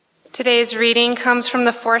Today's reading comes from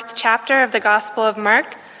the 4th chapter of the Gospel of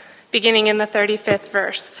Mark, beginning in the 35th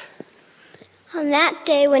verse. On that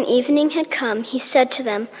day when evening had come, he said to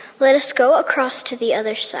them, "Let us go across to the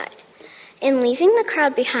other side." And leaving the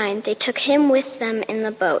crowd behind, they took him with them in the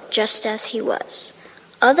boat, just as he was.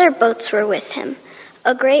 Other boats were with him.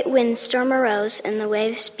 A great windstorm arose, and the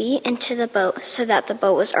waves beat into the boat, so that the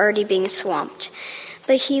boat was already being swamped.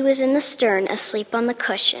 But he was in the stern, asleep on the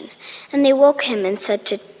cushion. And they woke him and said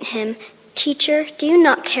to him, "Teacher, do you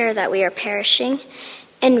not care that we are perishing?"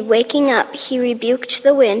 And waking up, he rebuked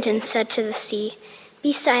the wind and said to the sea,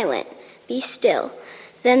 "Be silent, be still."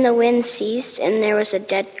 Then the wind ceased, and there was a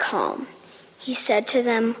dead calm. He said to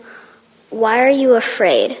them, "Why are you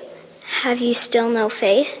afraid? Have you still no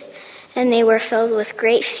faith?" And they were filled with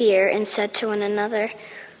great fear and said to one another,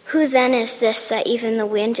 "Who then is this that even the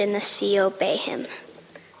wind and the sea obey him?"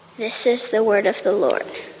 This is the word of the Lord.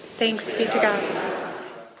 Thanks be to God.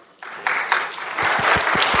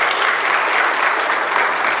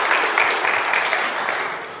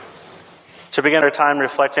 To begin our time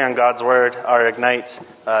reflecting on God's Word, our Ignite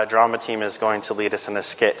drama team is going to lead us in a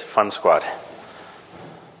skit, Fun Squad.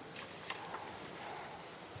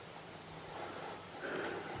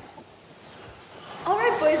 All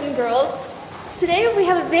right, boys and girls. Today we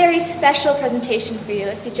have a very special presentation for you.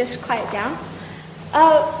 If you just quiet down.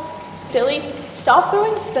 Billy, stop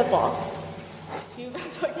throwing spitballs. I'm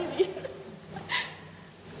talking to you.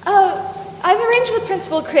 I've arranged with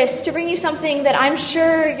Principal Chris to bring you something that I'm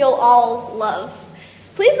sure you'll all love.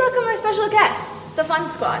 Please welcome our special guests, the Fun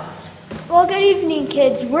Squad. Well, good evening,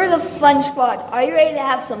 kids. We're the Fun Squad. Are you ready to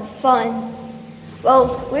have some fun?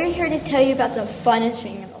 Well, we're here to tell you about the funnest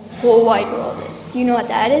thing in the whole wide world is. Do you know what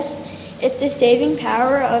that is? It's the saving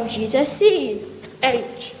power of Jesus' seed.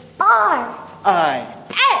 H. R. I.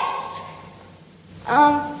 S.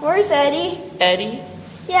 Where's Eddie? Eddie?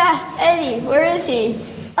 Yeah, Eddie. Where is he?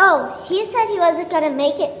 Oh, he said he wasn't going to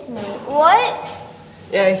make it tonight. What?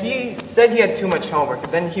 Yeah, he said he had too much homework,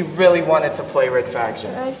 and then he really wanted to play Red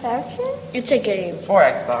Faction. Red Faction? It's a game. For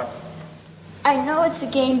Xbox. I know it's a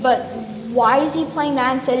game, but why is he playing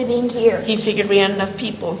that instead of being here? He figured we had enough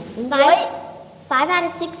people. What? 5 out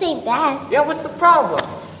of 6 ain't bad. Yeah, what's the problem?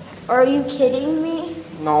 Are you kidding me?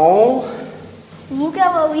 No. Look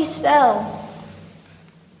at what we spell.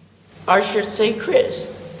 I should say Chris.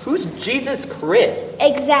 Who's Jesus Chris?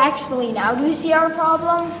 Exactly. Now do you see our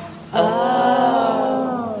problem?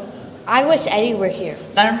 Oh. I wish Eddie were here.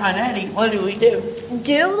 Never mind Eddie. What do we do?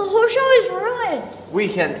 Dude, the whole show is ruined. We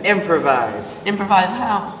can improvise. Improvise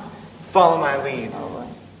how? Follow my lead.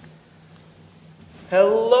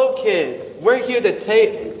 Hello, kids. We're here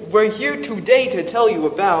today to tell you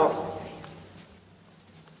about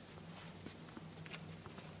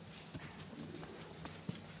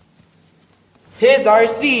his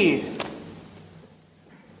RC.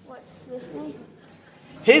 What's this name?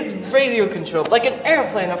 His radio controlled, like an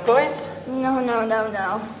airplane, of course. No.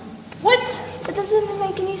 What? That doesn't even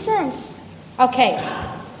make any sense. Okay,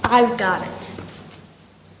 I've got it.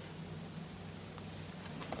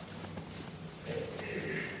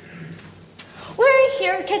 We're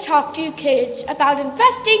here to talk to you kids about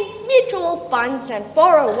investing mutual funds and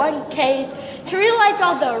 401ks to realize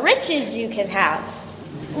all the riches you can have.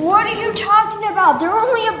 What are you talking about? They're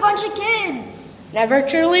only a bunch of kids. Never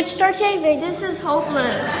too late to start saving. This is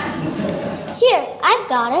hopeless. Here, I've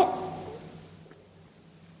got it.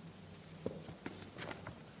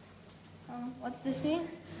 What's this mean?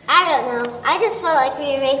 I don't know. I just felt like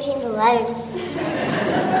rearranging the letters.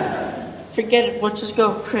 Forget it. Let's just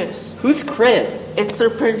go with Chris. Who's Chris? It's their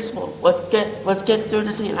principal. Let's get through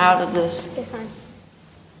this and out of this. Okay, fine.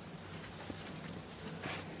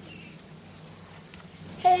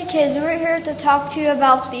 Hey kids, we're here to talk to you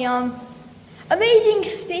about the amazing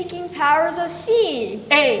speaking powers of C.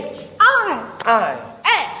 H. I.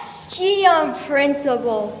 S. G.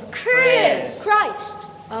 Principal. Chris. Christ.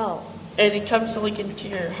 Oh. Eddie, come so we can to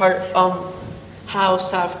your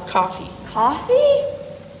house have coffee. Coffee?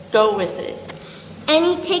 Go with it. And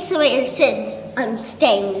he takes away your sins.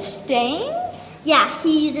 Stains. Stains? Yeah,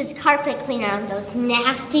 he uses carpet cleaner on those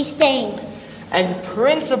nasty stains. And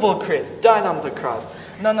Principal Chris died on the cross.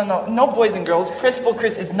 No, boys and girls. Principal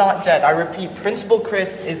Chris is not dead. I repeat, Principal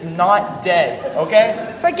Chris is not dead,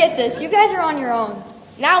 okay? Forget this. You guys are on your own.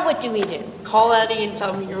 Now what do we do? Call Eddie and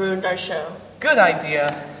tell him you ruined our show. Good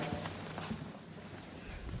idea.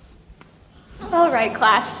 All right,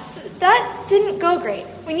 class. That didn't go great.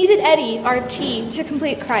 We needed Eddie, our T, to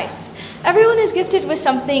complete Christ. Everyone is gifted with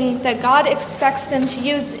something that God expects them to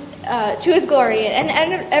use to his glory, and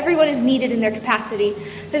everyone is needed in their capacity.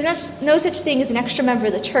 There's no such thing as an extra member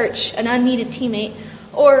of the church, an unneeded teammate,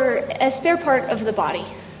 or a spare part of the body.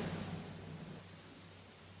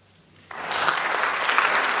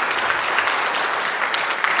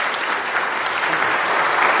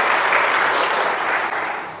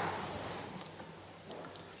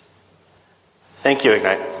 Thank you,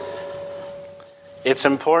 Ignite. It's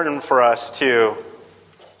important for us to,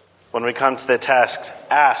 when we come to the text,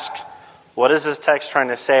 ask, what is this text trying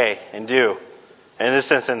to say and do? And in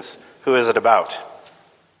this instance, who is it about?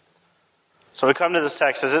 So we come to this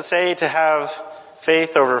text. Does it say to have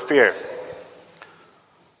faith over fear?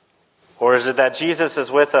 Or is it that Jesus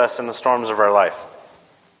is with us in the storms of our life?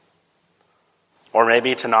 Or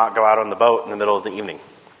maybe to not go out on the boat in the middle of the evening?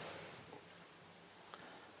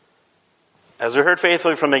 As we heard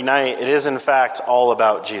faithfully from Ignite, it is in fact all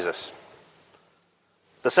about Jesus.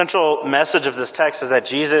 The central message of this text is that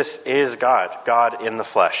Jesus is God, God in the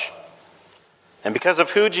flesh. And because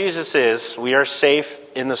of who Jesus is, we are safe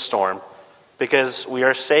in the storm, because we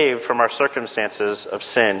are saved from our circumstances of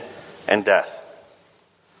sin and death.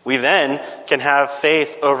 We then can have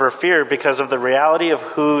faith over fear because of the reality of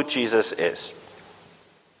who Jesus is.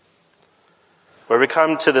 Where we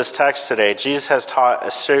come to this text today, Jesus has taught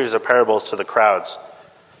a series of parables to the crowds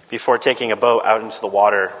before taking a boat out into the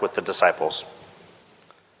water with the disciples.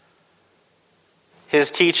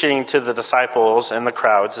 His teaching to the disciples and the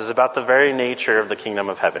crowds is about the very nature of the kingdom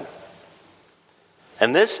of heaven.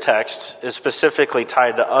 And this text is specifically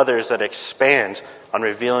tied to others that expand on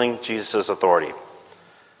revealing Jesus' authority.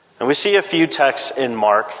 And we see a few texts in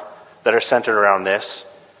Mark that are centered around this.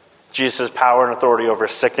 Jesus' power and authority over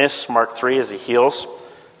sickness, Mark 3, as he heals.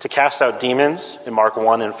 To cast out demons, in Mark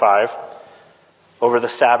 1 and 5. Over the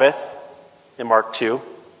Sabbath, in Mark 2.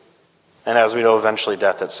 And as we know, eventually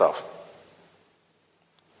death itself.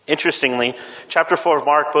 Interestingly, chapter 4 of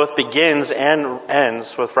Mark both begins and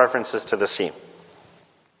ends with references to the sea.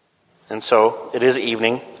 And so, it is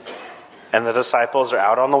evening, and the disciples are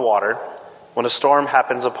out on the water when a storm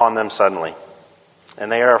happens upon them suddenly.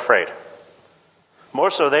 And they are afraid. More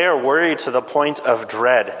so, they are worried to the point of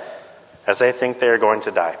dread as they think they are going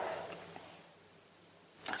to die.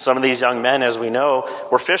 Some of these young men, as we know,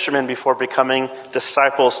 were fishermen before becoming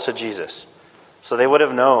disciples to Jesus. So they would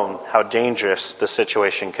have known how dangerous the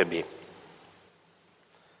situation could be.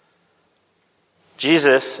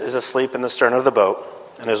 Jesus is asleep in the stern of the boat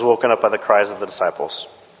and is woken up by the cries of the disciples.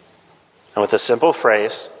 And with a simple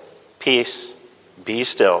phrase, "Peace, be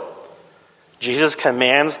still," Jesus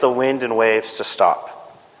commands the wind and waves to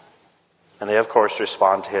stop. And they, of course,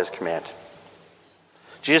 respond to his command.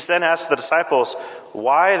 Jesus then asks the disciples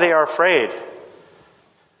why they are afraid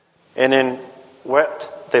and in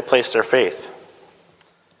what they place their faith.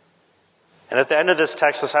 And at the end of this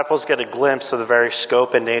text, disciples get a glimpse of the very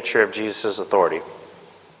scope and nature of Jesus' authority.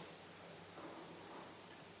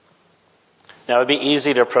 Now, it would be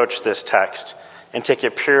easy to approach this text and take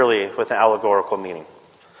it purely with an allegorical meaning.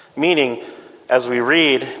 Meaning, as we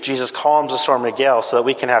read, Jesus calms the storm and gale so that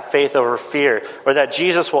we can have faith over fear, or that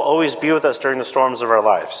Jesus will always be with us during the storms of our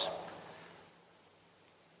lives.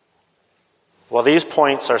 Well, these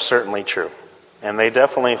points are certainly true, and they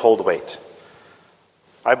definitely hold weight.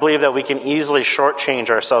 I believe that we can easily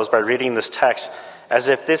shortchange ourselves by reading this text as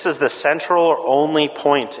if this is the central or only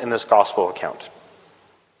point in this gospel account.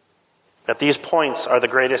 That these points are the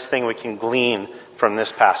greatest thing we can glean from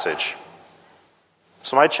this passage.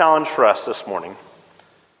 So my challenge for us this morning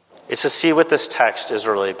is to see what this text is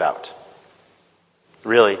really about.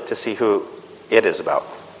 Really, to see who it is about.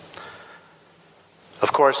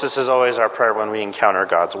 Of course, this is always our prayer when we encounter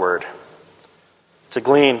God's word. To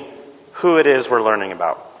glean who it is we're learning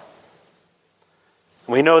about.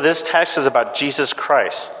 We know this text is about Jesus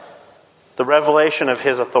Christ, the revelation of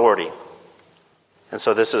his authority. And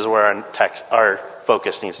so this is where our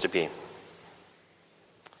focus needs to be.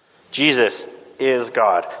 Jesus is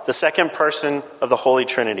God, the second person of the Holy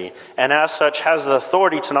Trinity, and as such has the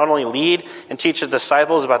authority to not only lead and teach his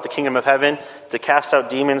disciples about the kingdom of heaven, to cast out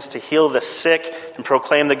demons, to heal the sick and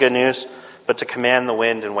proclaim the good news, but to command the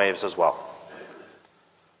wind and waves as well.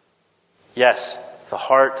 Yes, the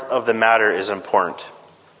heart of the matter is important.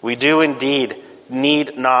 We do indeed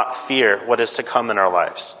need not fear what is to come in our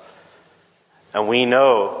lives. And we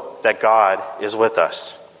know that God is with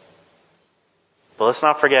us. But let's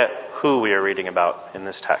not forget who we are reading about in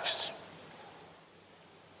this text.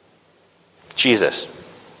 Jesus.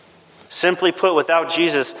 Simply put, without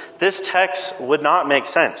Jesus, this text would not make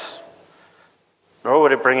sense, nor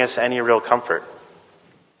would it bring us any real comfort.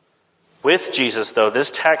 With Jesus, though,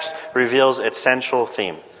 this text reveals its central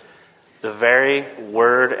theme, the very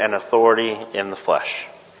word and authority in the flesh.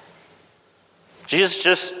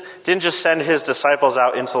 Jesus didn't just send his disciples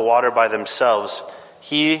out into the water by themselves.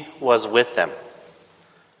 He was with them.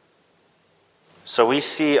 So we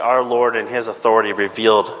see our Lord and his authority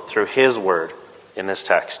revealed through his word in this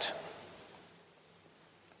text.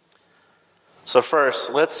 So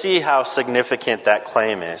first, let's see how significant that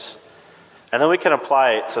claim is. And then we can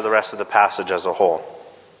apply it to the rest of the passage as a whole.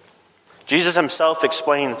 Jesus himself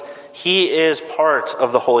explained he is part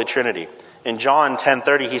of the Holy Trinity. In John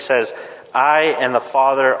 10:30, he says, I and the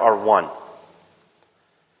Father are one.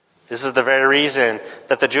 This is the very reason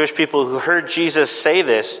that the Jewish people who heard Jesus say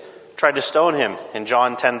this tried to stone him in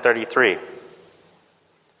John 10:33.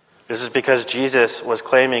 This is because Jesus was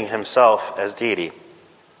claiming himself as deity.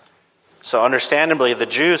 So understandably, the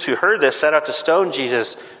Jews who heard this set out to stone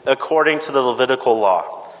Jesus according to the Levitical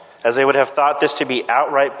law, as they would have thought this to be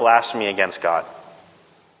outright blasphemy against God.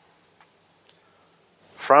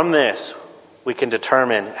 From this, we can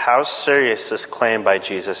determine how serious this claim by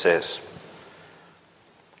Jesus is.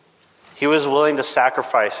 He was willing to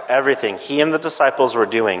sacrifice everything he and the disciples were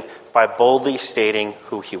doing by boldly stating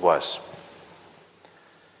who he was.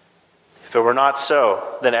 If it were not so,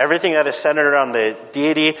 then everything that is centered around the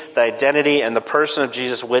deity, the identity, and the person of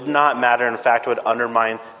Jesus would not matter. In fact, would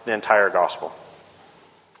undermine the entire gospel.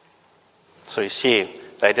 So you see,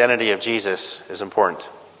 the identity of Jesus is important.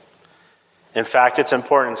 In fact, its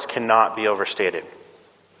importance cannot be overstated.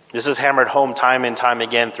 This is hammered home time and time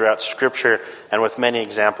again throughout Scripture and with many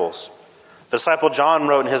examples. The disciple John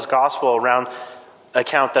wrote in his gospel around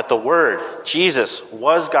account that the Word, Jesus,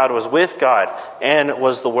 was God, was with God, and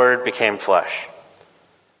was the Word became flesh.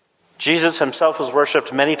 Jesus himself was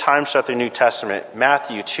worshipped many times throughout the New Testament.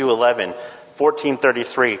 Matthew 2:11,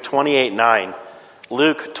 14:33, 28:9,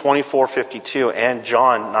 Luke 24:52, and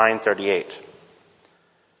John 9:38.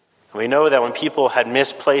 We know that when people had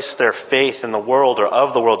misplaced their faith in the world or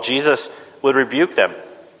of the world, Jesus would rebuke them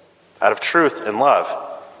out of truth and love.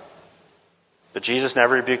 But Jesus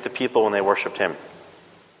never rebuked the people when they worshipped him.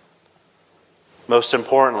 Most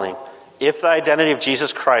importantly, if the identity of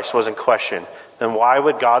Jesus Christ was in question, then why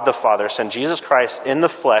would God the Father send Jesus Christ in the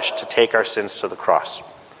flesh to take our sins to the cross?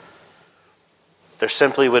 There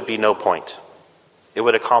simply would be no point. It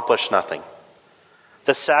would accomplish nothing.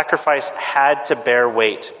 The sacrifice had to bear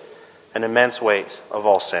weight, an immense weight of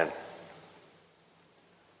all sin.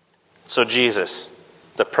 So Jesus,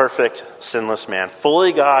 the perfect, sinless man,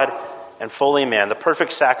 fully God and fully man, the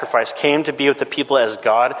perfect sacrifice, came to be with the people as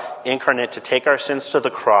God incarnate, to take our sins to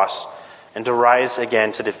the cross and to rise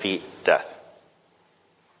again to defeat death.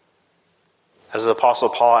 As the Apostle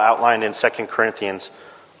Paul outlined in 2 Corinthians,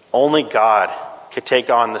 only God could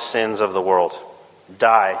take on the sins of the world,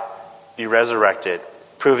 die, be resurrected,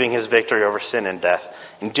 proving his victory over sin and death.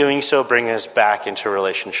 In doing so, bringing us back into a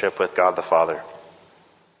relationship with God the Father.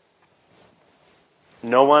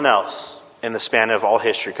 No one else in the span of all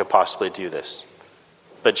history could possibly do this,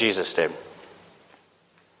 but Jesus did.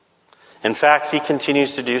 In fact, he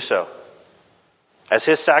continues to do so, as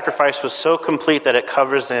his sacrifice was so complete that it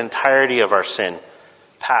covers the entirety of our sin,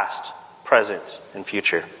 past, present, and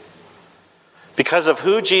future. Because of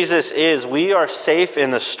who Jesus is, we are safe in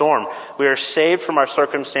the storm. We are saved from our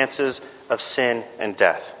circumstances of sin and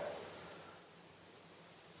death.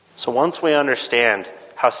 So once we understand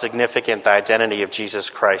how significant the identity of Jesus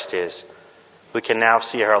Christ is, we can now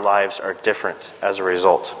see our lives are different as a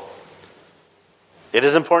result. It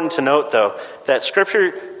is important to note, though, that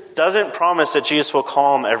Scripture doesn't promise that Jesus will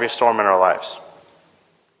calm every storm in our lives.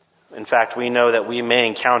 In fact, we know that we may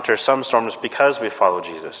encounter some storms because we follow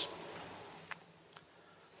Jesus.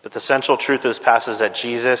 But the central truth of this passage is that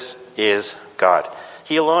Jesus is God.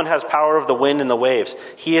 He alone has power of the wind and the waves.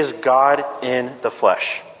 He is God in the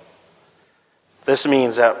flesh. This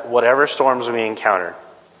means that whatever storms we encounter,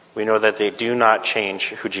 we know that they do not change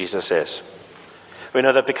who Jesus is. We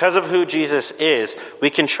know that because of who Jesus is, we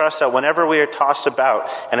can trust that whenever we are tossed about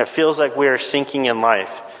and it feels like we are sinking in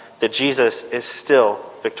life, that Jesus is still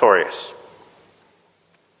victorious.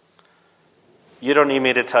 You don't need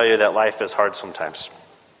me to tell you that life is hard sometimes.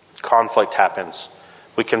 Conflict happens.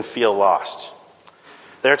 We can feel lost.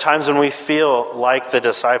 There are times when we feel like the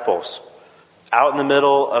disciples, out in the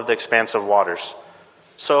middle of the expansive waters,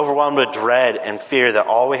 so overwhelmed with dread and fear that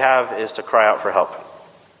all we have is to cry out for help.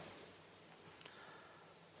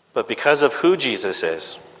 But because of who Jesus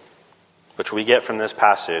is, which we get from this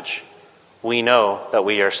passage, we know that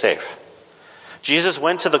we are safe. Jesus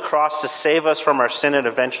went to the cross to save us from our sin and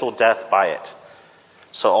eventual death by it.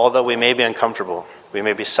 So although we may be uncomfortable, we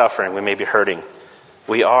may be suffering, we may be hurting,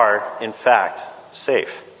 we are, in fact,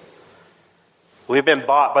 safe. We've been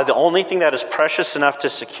bought by the only thing that is precious enough to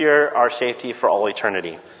secure our safety for all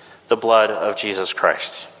eternity, the blood of Jesus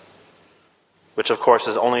Christ, which of course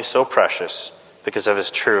is only so precious because of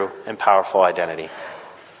his true and powerful identity.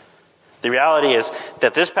 The reality is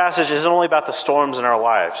that this passage isn't only about the storms in our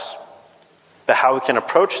lives, but how we can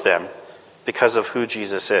approach them because of who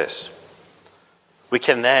Jesus is. We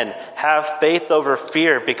can then have faith over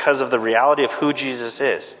fear because of the reality of who Jesus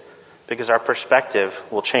is, because our perspective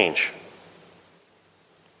will change.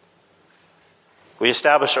 We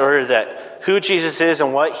established earlier that who Jesus is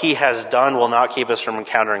and what he has done will not keep us from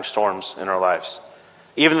encountering storms in our lives.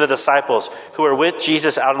 Even the disciples who were with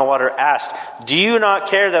Jesus out on the water asked, "Do you not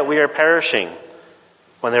care that we are perishing?"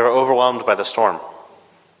 when they were overwhelmed by the storm.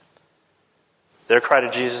 Their cry to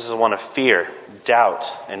Jesus is one of fear, doubt,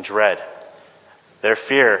 and dread. Their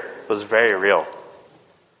fear was very real.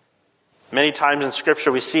 Many times in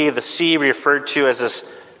Scripture we see the sea referred to as this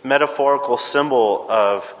metaphorical symbol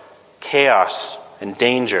of chaos and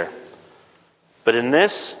danger. But in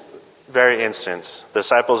this very instance, the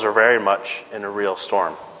disciples are very much in a real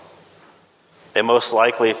storm. They most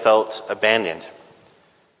likely felt abandoned.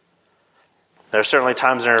 There are certainly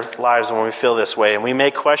times in our lives when we feel this way, and we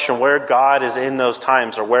may question where God is in those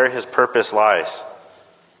times or where his purpose lies.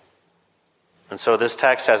 And so this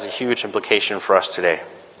text has a huge implication for us today.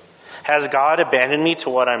 Has God abandoned me to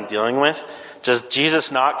what I'm dealing with? Does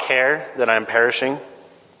Jesus not care that I'm perishing?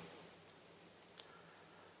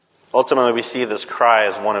 Ultimately, we see this cry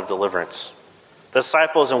as one of deliverance. The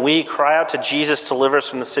disciples and we cry out to Jesus to deliver us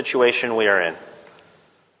from the situation we are in.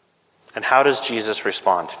 And how does Jesus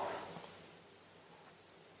respond?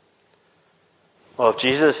 Well, if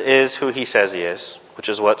Jesus is who he says he is, which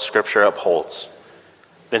is what Scripture upholds,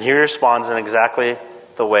 then he responds in exactly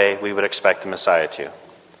the way we would expect the Messiah to.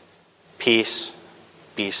 Peace,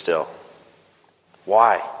 be still.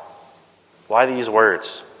 Why? Why these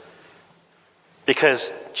words?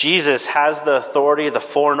 Because Jesus has the authority, the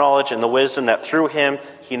foreknowledge, and the wisdom that through him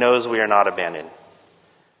he knows we are not abandoned.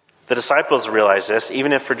 The disciples realize this,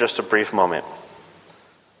 even if for just a brief moment.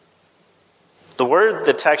 The word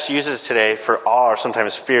the text uses today for awe or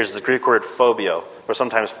sometimes fear is the Greek word phobio, or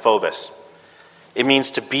sometimes phobos. It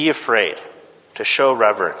means to be afraid, to show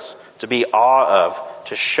reverence, to be awe of,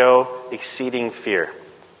 to show exceeding fear.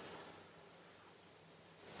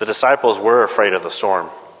 The disciples were afraid of the storm,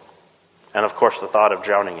 and of course the thought of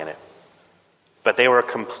drowning in it. But they were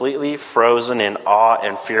completely frozen in awe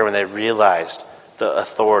and fear when they realized the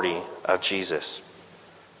authority of Jesus.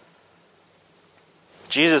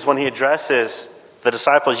 Jesus, when he addresses the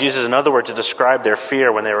disciples, uses another word to describe their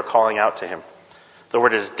fear when they were calling out to him. The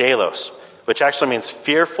word is delos, which actually means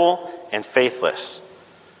fearful and faithless.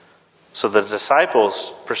 So the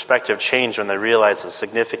disciples' perspective changed when they realized the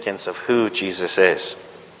significance of who Jesus is.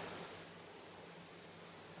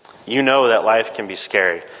 You know that life can be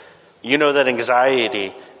scary. You know that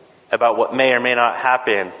anxiety about what may or may not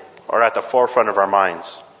happen are at the forefront of our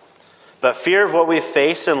minds. But fear of what we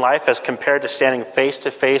face in life as compared to standing face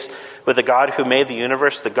to face with the God who made the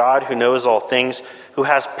universe, the God who knows all things, who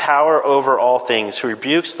has power over all things, who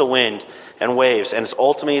rebukes the wind and waves, and is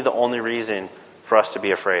ultimately the only reason for us to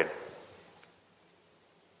be afraid.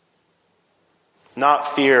 Not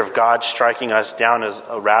fear of God striking us down as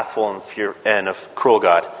a wrathful and a cruel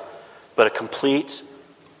God, but a complete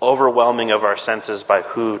overwhelming of our senses by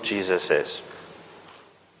who Jesus is.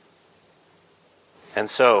 And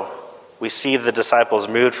so, we see the disciples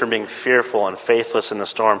moved from being fearful and faithless in the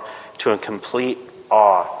storm to a complete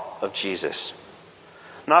awe of Jesus.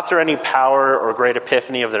 Not through any power or great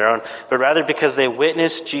epiphany of their own, but rather because they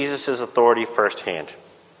witnessed Jesus' authority firsthand.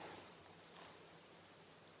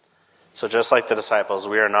 So just like the disciples,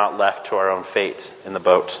 we are not left to our own fate in the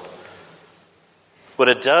boat. What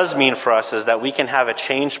it does mean for us is that we can have a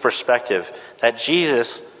changed perspective, that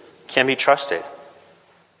Jesus can be trusted.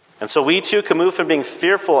 And so we too can move from being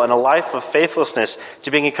fearful in a life of faithlessness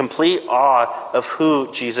to being in complete awe of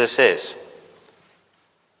who Jesus is.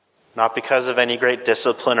 Not because of any great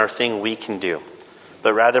discipline or thing we can do,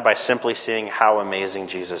 but rather by simply seeing how amazing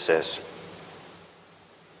Jesus is.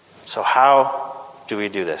 So how do we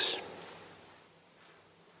do this?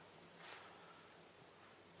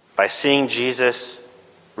 By seeing Jesus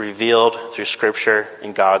revealed through Scripture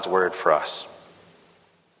and God's Word for us.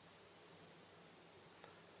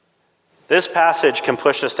 This passage can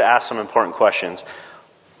push us to ask some important questions.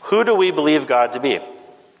 Who do we believe God to be?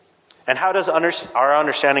 And how does our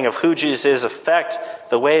understanding of who Jesus is affect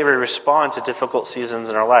the way we respond to difficult seasons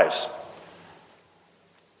in our lives?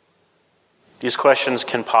 These questions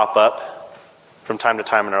can pop up from time to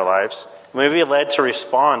time in our lives. We may be led to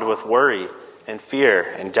respond with worry and fear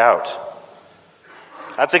and doubt.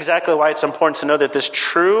 That's exactly why it's important to know that this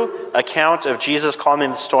true account of Jesus calming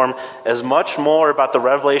the storm is much more about the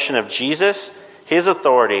revelation of Jesus, his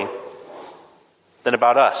authority, than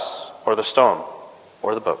about us or the stone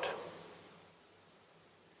or the boat.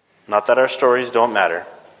 Not that our stories don't matter,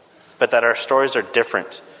 but that our stories are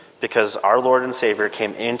different because our Lord and Savior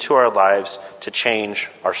came into our lives to change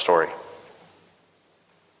our story.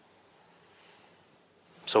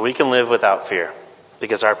 So we can live without fear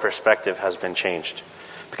because our perspective has been changed.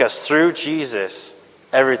 Because through Jesus,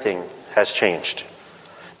 everything has changed.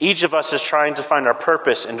 Each of us is trying to find our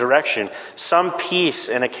purpose and direction, some peace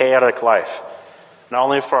in a chaotic life, not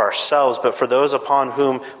only for ourselves, but for those upon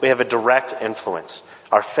whom we have a direct influence,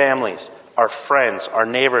 our families, our friends, our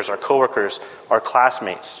neighbors, our coworkers, our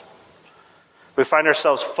classmates. We find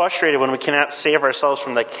ourselves frustrated when we cannot save ourselves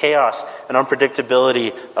from the chaos and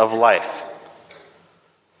unpredictability of life.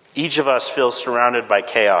 Each of us feels surrounded by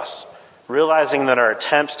chaos, realizing that our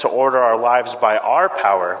attempts to order our lives by our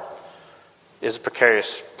power is a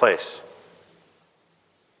precarious place.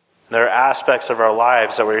 There are aspects of our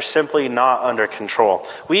lives that we're simply not under control.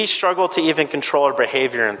 We struggle to even control our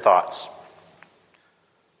behavior and thoughts.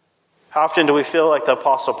 How often do we feel like the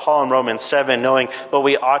Apostle Paul in Romans 7, knowing what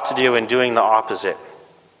we ought to do and doing the opposite?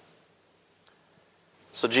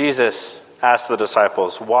 So Jesus asked the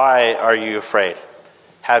disciples, "Why are you afraid?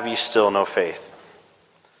 Have you still no faith?"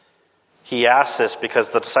 He asked this because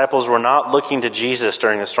the disciples were not looking to Jesus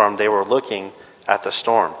during the storm. They were looking at the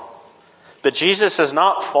storm. But Jesus is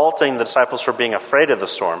not faulting the disciples for being afraid of the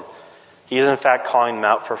storm. He is in fact calling them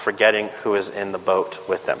out for forgetting who is in the boat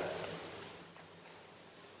with them.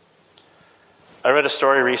 I read a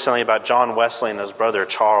story recently about John Wesley and his brother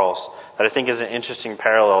Charles that I think is an interesting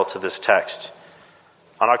parallel to this text.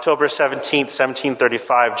 On October 17th,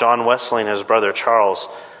 1735, John Wesley and his brother Charles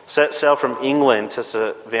set sail from England to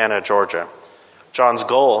Savannah, Georgia. John's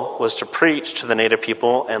goal was to preach to the native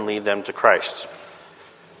people and lead them to Christ.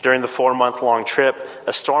 During the 4-month-long trip,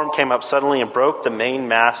 a storm came up suddenly and broke the main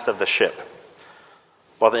mast of the ship.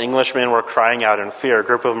 While the Englishmen were crying out in fear, a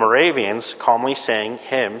group of Moravians calmly sang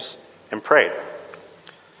hymns and prayed.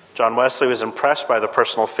 John Wesley was impressed by the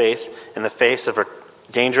personal faith in the face of a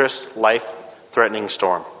dangerous, life-threatening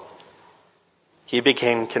storm. He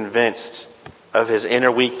became convinced of his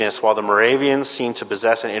inner weakness, while the Moravians seemed to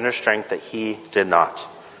possess an inner strength that he did not.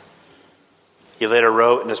 He later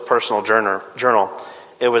wrote in his personal journal,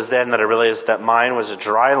 "It was then that I realized that mine was a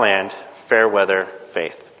dry land, fair weather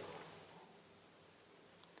faith."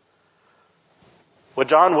 What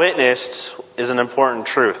John witnessed is an important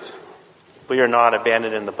truth. We are not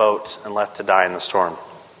abandoned in the boat and left to die in the storm.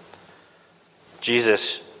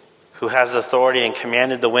 Jesus, who has authority and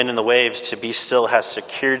commanded the wind and the waves to be still, has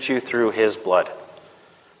secured you through his blood.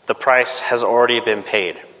 The price has already been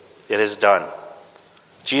paid. It is done.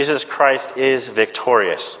 Jesus Christ is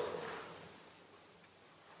victorious.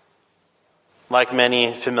 Like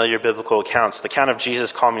many familiar biblical accounts, the account of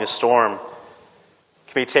Jesus calming the storm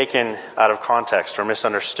can be taken out of context or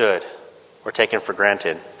misunderstood or taken for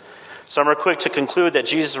granted. Some are quick to conclude that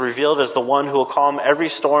Jesus is revealed as the one who will calm every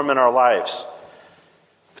storm in our lives.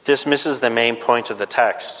 But this misses the main point of the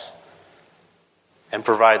text and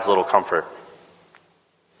provides little comfort.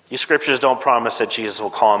 These scriptures don't promise that Jesus will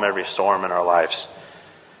calm every storm in our lives.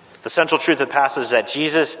 The central truth of the passage is that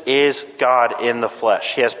Jesus is God in the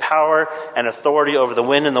flesh. He has power and authority over the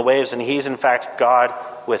wind and the waves, and he's in fact God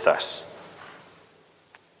with us.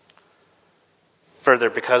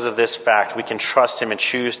 Further, because of this fact, we can trust him and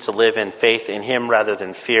choose to live in faith in him rather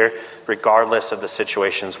than fear, regardless of the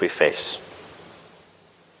situations we face.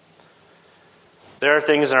 There are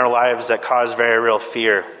things in our lives that cause very real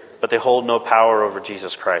fear, but they hold no power over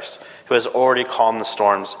Jesus Christ, who has already calmed the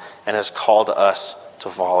storms and has called us to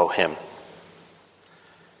follow him.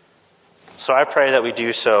 So I pray that we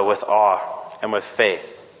do so with awe and with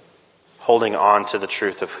faith, holding on to the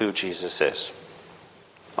truth of who Jesus is.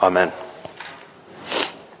 Amen.